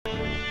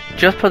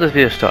just before this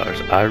video starts,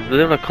 I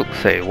really want to quickly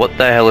say, what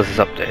the hell is this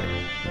update?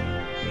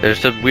 There's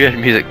some weird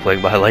music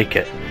playing, but I like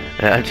it.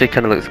 And it actually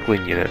kind of looks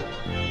clean, you know.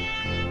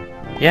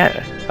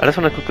 Yeah, I just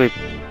want to quickly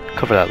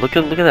cover that. Look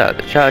at that.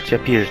 The chat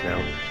actually appears now.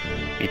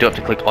 You don't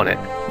have to click on it.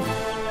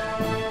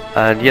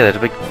 And yeah, there's a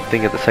big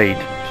thing at the side,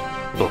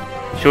 well,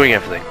 showing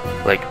everything,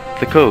 like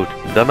the code,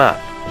 the map,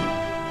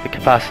 the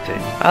capacity.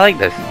 I like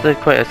this.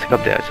 It's quite a sick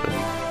update actually.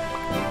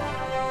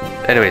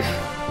 Anyways,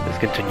 let's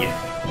continue.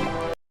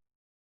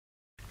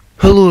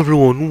 Hello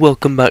everyone,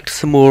 welcome back to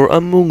some more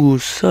Among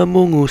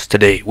Us.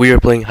 Today we are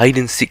playing hide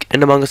and seek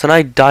in Among Us, and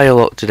I die a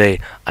lot today.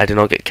 I did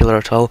not get killer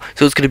at all,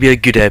 so it's going to be a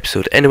good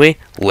episode. Anyway,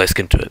 let's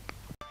get into it.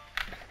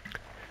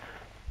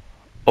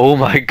 Oh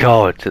my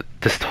god,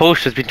 this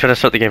host has been trying to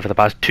start the game for the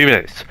past 2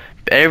 minutes.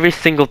 Every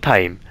single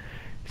time,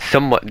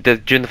 during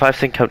the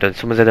 5-second countdown,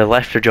 someone's either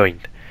left or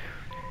joined.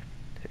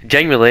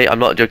 Genuinely, I'm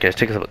not joking, it's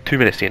taken us about 2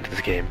 minutes to get into this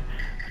game.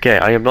 Okay,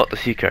 I am not the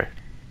seeker.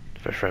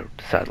 First round,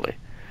 sadly.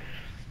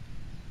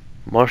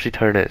 Marcy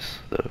turn is,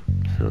 though,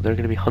 so they're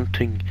going to be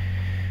hunting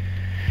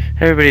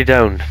everybody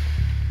down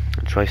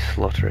and try to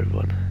slaughter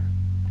everyone.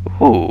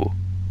 Ooh.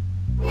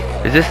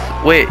 Is this,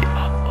 wait,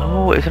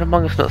 oh, is it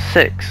Among Us not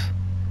 6?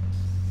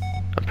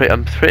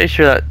 I'm pretty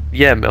sure that,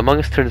 yeah, Among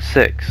Us turned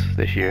 6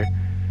 this year.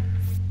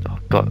 Oh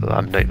god,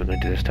 I'm not even going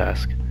to do this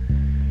task.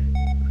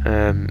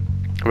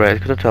 Right,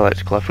 it's because I'm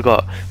electrical, I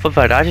forgot. Fun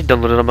fact, I actually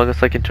downloaded Among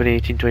Us like in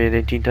 2018,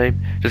 2019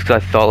 time, just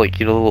because I thought, like,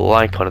 you know, the little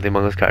icon of the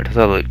Among Us characters,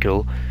 that looked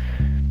cool.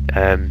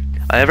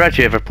 I never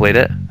actually ever played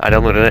it. I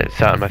downloaded it,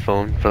 sat on my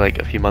phone for like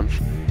a few months.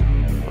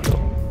 Oh, no.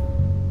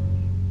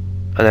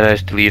 And then I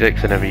just deleted it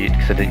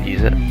because I didn't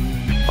use it.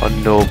 Oh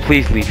no,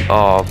 please leave me.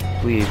 Oh,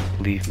 please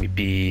leave me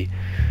be.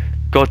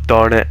 God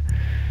darn it.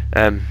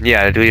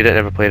 Yeah, I deleted it,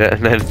 never played it,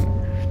 and then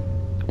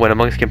when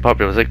Among Us came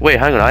popular, I was like, wait,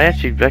 hang on, I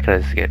actually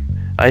recognize this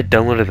game. I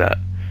downloaded that.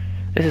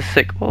 This is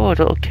sick. Oh, a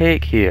little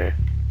cake here.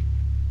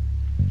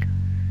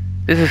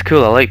 This is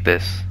cool, I like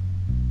this.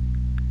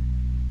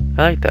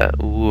 I like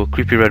that. Ooh, a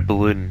creepy red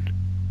balloon.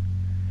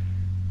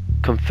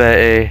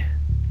 Confetti.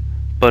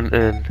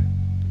 Bunting.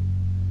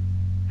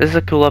 This is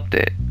a cool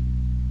update.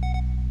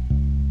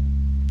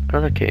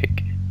 Another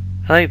cake.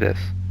 I like this.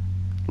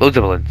 Loads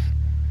of balloons.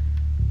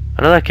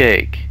 Another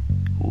cake.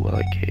 Ooh, I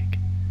like cake.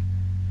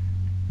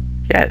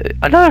 Yeah,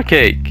 another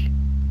cake!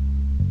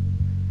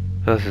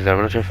 What else is there? I'm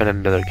gonna try to find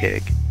another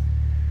cake.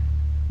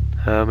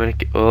 How many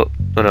oh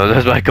no,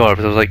 there's my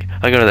corpse. I was like,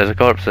 hang on, there's a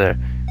corpse there.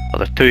 Oh,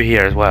 there's 2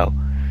 here as well.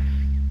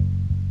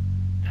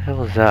 What the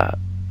hell is that?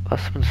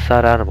 That's some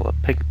sad animal. A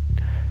pig.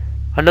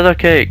 Another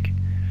cake!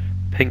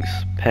 Pink's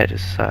pet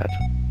is sad.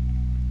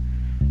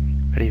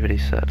 Very, very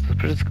sad. This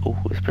person's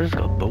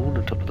got a bone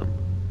on top of them.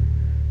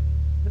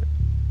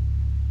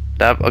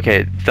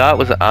 Okay, that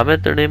was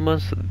Ahmed, their name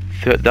was?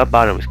 That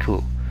banner was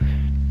cool.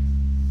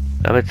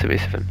 Ahmed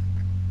 77.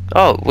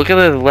 Oh, look at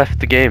the left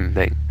the game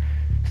thing.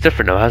 It's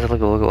different now, it has like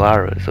a little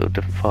arrow, so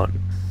different font.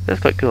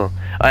 That's quite cool.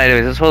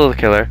 Anyways, let's follow the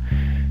killer.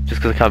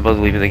 Just because I can't bother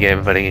leaving the game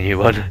and finding a new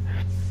one.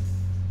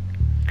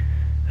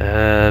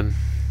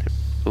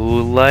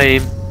 Ooh,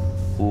 lime.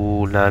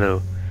 Ooh,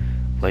 nano.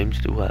 Lime's,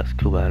 ooh, that's a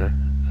cool banner.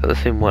 Is that the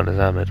same one as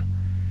Ahmed?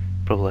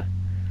 Probably.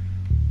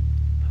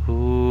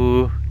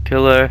 Ooh,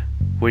 killer.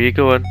 Where you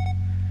going?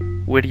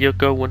 Where you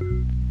going?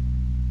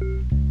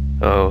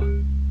 Oh,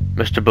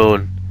 Mr.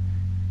 Bone.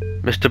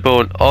 Mr.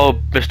 Bone. Oh,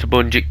 Mr.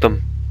 Bone juked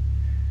them.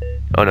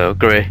 Oh no,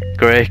 grey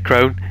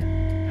crown.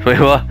 Wait,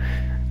 what?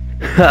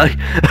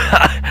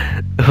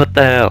 What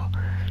the hell?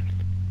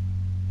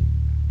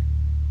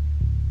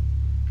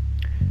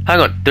 Hang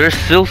on, there's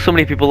still so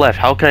many people left.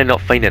 How can I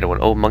not find anyone?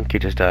 Oh, monkey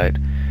just died.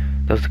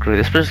 That was great.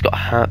 This person's got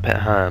a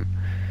pet ham.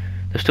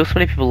 There's still so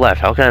many people left.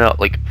 How can I not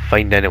like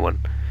find anyone?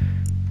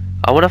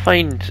 I want to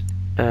find.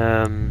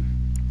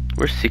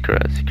 Where's Seeker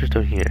at? Seeker's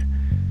down here.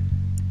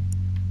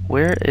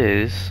 Where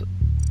is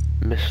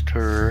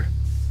Mr.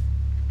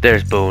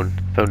 There's Bone.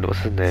 Found it.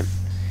 What's his name?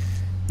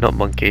 Not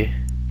Monkey.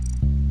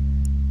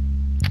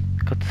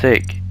 God's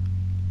sake.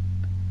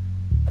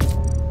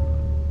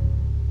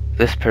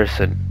 This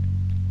person.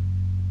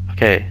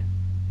 Okay.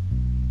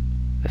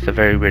 That's a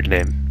very weird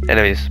name.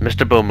 Anyways,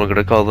 Mr. Bone we're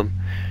gonna call them.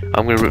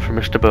 I'm gonna root for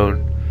Mr.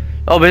 Bone.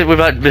 Oh, we've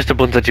had Mr.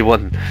 Bone's actually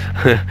won.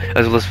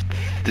 As well as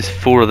there's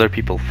 4 other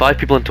people. 5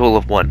 people in total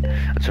have won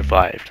and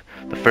survived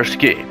the first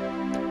game.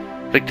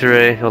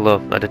 Victory,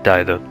 although I did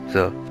die though,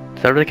 so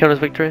does that really count as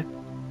victory?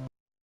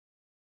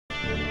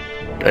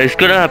 It's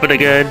gonna happen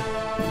again.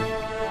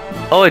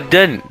 Oh, it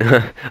didn't.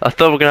 I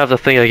thought we were gonna have the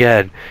thing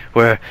again,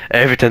 where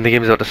every time the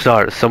game's about to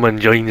start, someone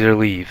joins or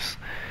leaves.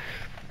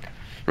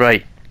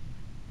 Right.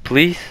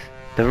 Please?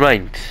 Never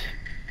mind.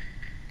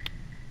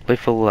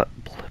 Playful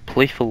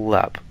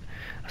Lab.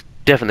 That's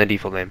definitely the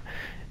default name.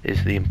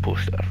 Is the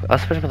imposter.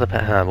 That's especially for the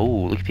pet ham.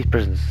 Ooh, look at these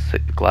person's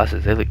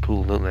glasses. They look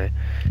cool, don't they?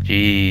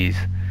 Jeez,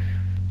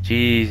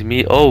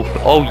 me. Oh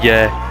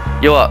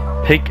yeah. You know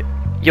what? Pink.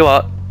 You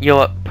know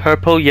what?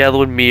 Purple,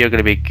 yellow, and me are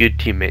gonna be good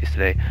teammates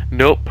today.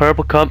 Nope,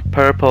 purple, come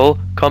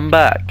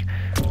back.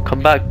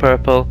 Come back,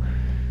 purple.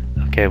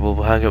 Okay,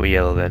 we'll hang out with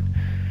yellow then.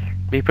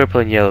 Me, purple,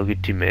 and yellow,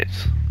 good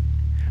teammates.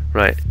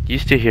 Right, you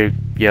stay here,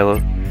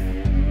 Yellow.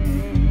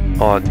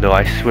 Oh no,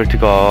 I swear to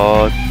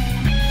God.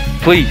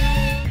 Please!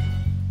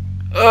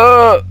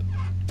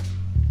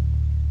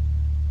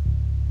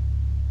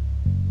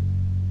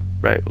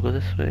 Right, we'll go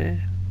this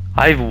way.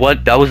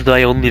 That was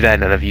my only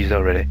vent and I've used it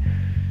already.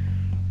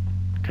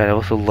 Okay, I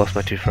also lost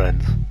my two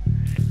friends.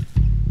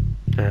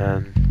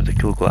 With the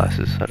cool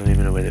glasses, I don't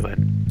even know where they went.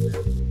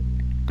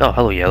 Oh,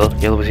 hello Yellow.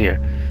 Yellow was here.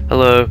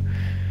 Hello.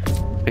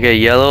 Okay,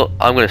 Yellow,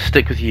 I'm gonna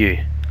stick with you.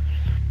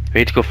 We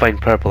need to go find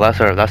Purple. That's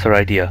our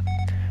idea.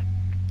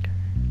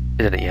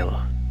 Isn't it,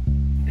 Yellow?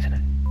 Isn't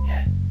it?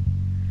 Yeah.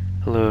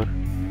 Hello.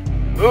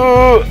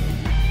 Oh!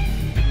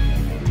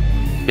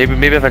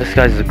 Maybe if I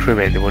disguise as a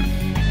crewmate, they won't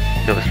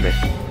notice me.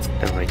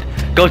 Never mind.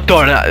 God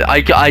darn it!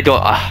 I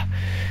don't.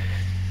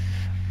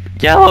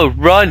 Yellow,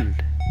 run!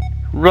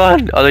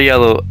 Run! Other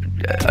Yellow.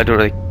 I don't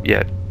really.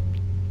 Yeah.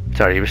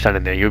 Sorry, you were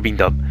standing there. You were being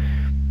dumb.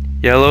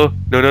 Yellow.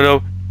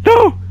 No.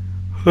 No!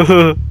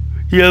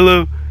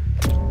 Yellow.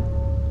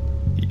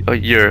 Oh,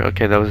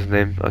 okay. That was his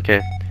name.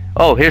 Okay.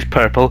 Oh, here's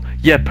Purple.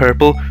 Yeah,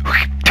 Purple.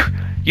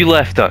 You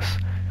left us.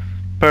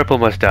 Purple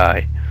must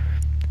die.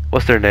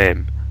 What's their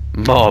name?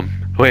 Mom.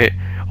 Wait.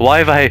 Why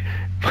have I?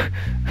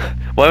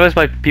 Why was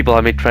my people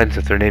I made friends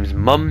with their name's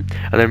Mum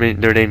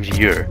and their name's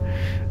Yer?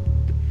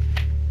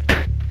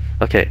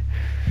 Okay.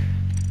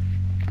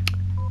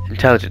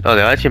 Intelligent. Oh,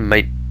 they actually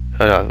might.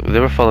 Oh no, they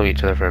were following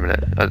each other for a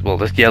minute. Well,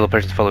 this yellow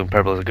person's following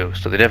Purple as a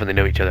ghost, so they definitely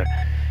know each other.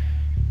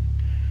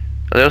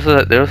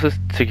 They're also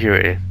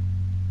security.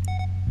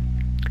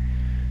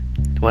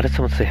 Why did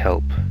someone say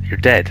help? You're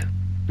dead.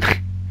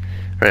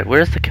 Right,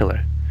 where's the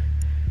killer?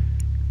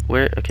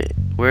 Okay,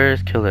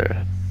 where's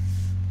killer?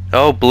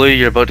 Oh, Blue,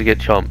 you're about to get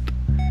chomped.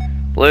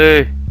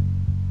 Blue!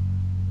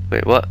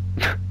 Wait, what?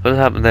 What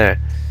happened there?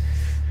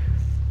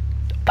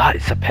 That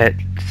is a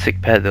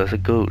sick pet though, it's a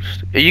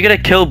ghost. Are you gonna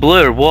kill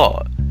Blue or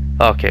what?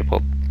 Okay,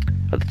 well,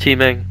 are they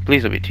teaming?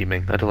 Please don't be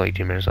teaming. I don't like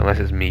teamers, unless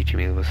it's me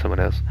teaming with someone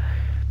else.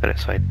 Then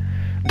it's fine.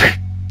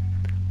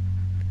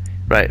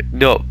 Right,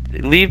 no,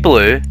 leave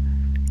Blue.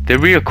 The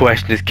real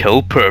question is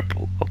kill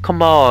Purple. Oh,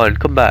 come on,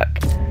 come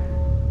back.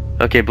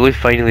 Okay, Blue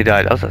finally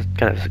died. That was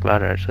kind of a sick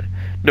manner, actually.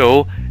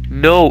 No,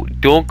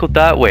 don't go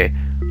that way.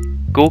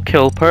 Go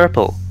kill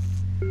Purple.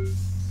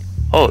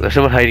 Oh, there's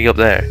someone hiding up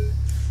there.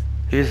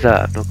 Who's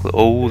that? No clue.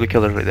 Oh, the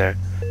killer's right there.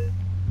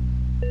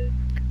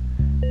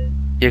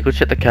 Yeah, go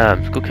check the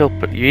cams. Go kill.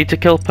 You need to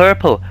kill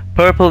Purple.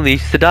 Purple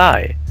needs to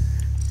die.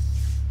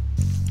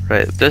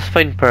 Right, let's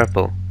find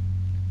Purple.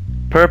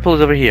 Purple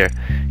is over here.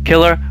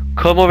 Killer,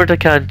 come over to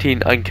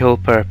canteen and kill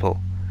Purple.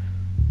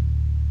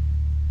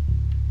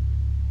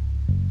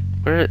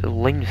 Where is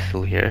Lime's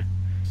still here?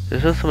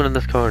 Is there someone in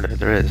this corner?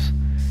 There is.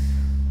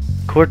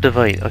 Cord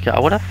Divine. Okay, I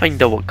want to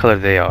find out what color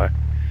they are.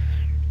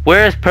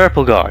 Where is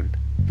Purple gone?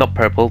 Not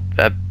Purple.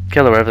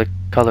 Killer, whatever the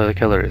color the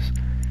killer is.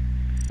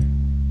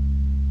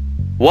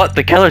 What?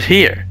 The killer's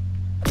here?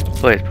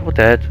 Wait, is Purple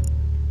dead?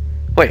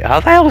 Wait, how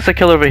the hell was the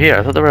killer over here?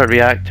 I thought they were a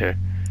reactor.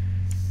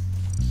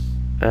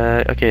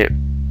 Okay.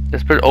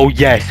 This person. Oh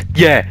yes,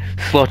 yeah.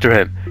 Slaughter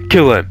him.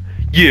 Kill him.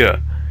 Yeah.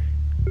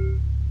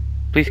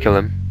 Please kill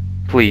him.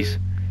 Please.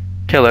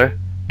 Killer,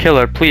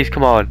 please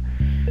come on.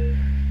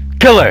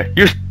 Killer,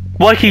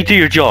 why can't you do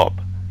your job?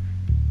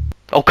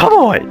 Oh come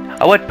on!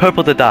 I want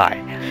Purple to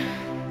die.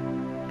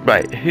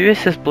 Right, who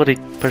is this bloody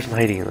person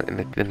hiding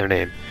in their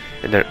name?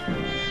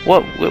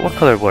 What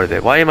color were they?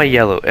 Why am I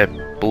yellow?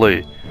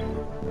 Blue.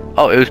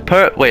 Oh, it was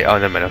wait, oh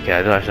never mind. Okay,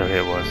 I don't actually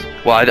know who it was.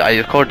 Well,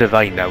 I called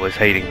Divine that was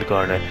hiding in the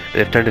corner.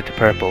 They've turned it to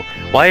Purple.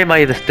 Why am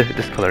I this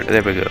color?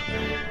 There we go.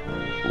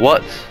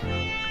 What?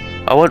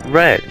 I want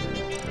red.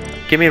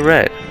 Give me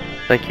red.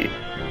 Thank you.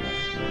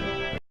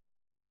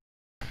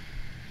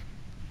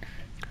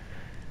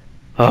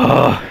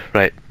 Oh,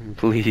 right,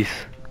 please.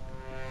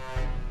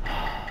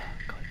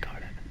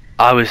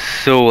 I was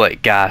so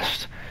like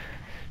gassed,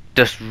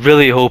 just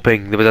really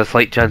hoping there was a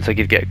slight chance I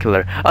could get a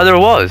killer, and there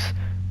was,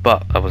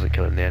 but I wasn't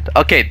killer in the end.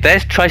 Okay,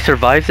 let's try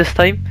survive this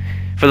time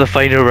for the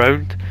final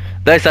round.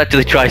 Let's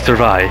actually try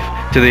survive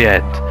to the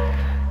end.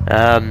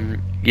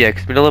 Yeah,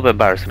 'cause it's been a little bit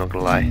embarrassing, not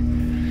gonna lie.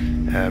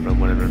 Round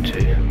 1 and round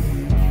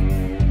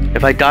 2.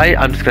 If I die,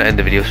 I'm just gonna end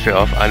the video straight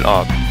off, and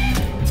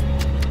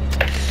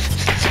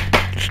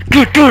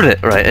Darn it!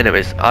 Right,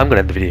 anyways, I'm gonna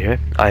end the video here.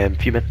 I am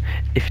Fuming.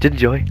 If you did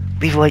enjoy,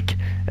 leave a like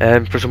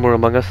for some more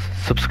Among Us.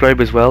 Subscribe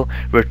as well.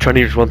 We're trying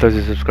to reach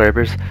 1,000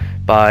 subscribers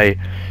by,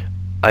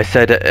 I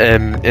said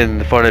in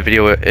the Fortnite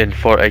video in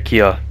Fort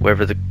IKEA,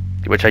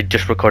 which I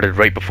just recorded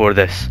right before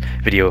this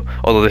video,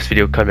 although this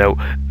video came out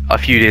a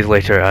few days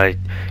later. I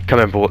can't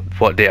remember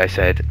what date I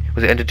said.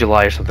 Was it end of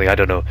July or something? I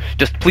don't know.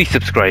 Just please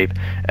subscribe,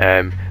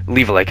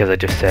 leave a like as I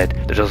just said.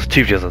 There's also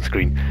 2 videos on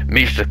screen.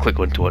 Make sure to click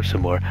one to watch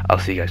some more. I'll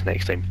see you guys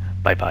next time.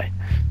 Bye bye.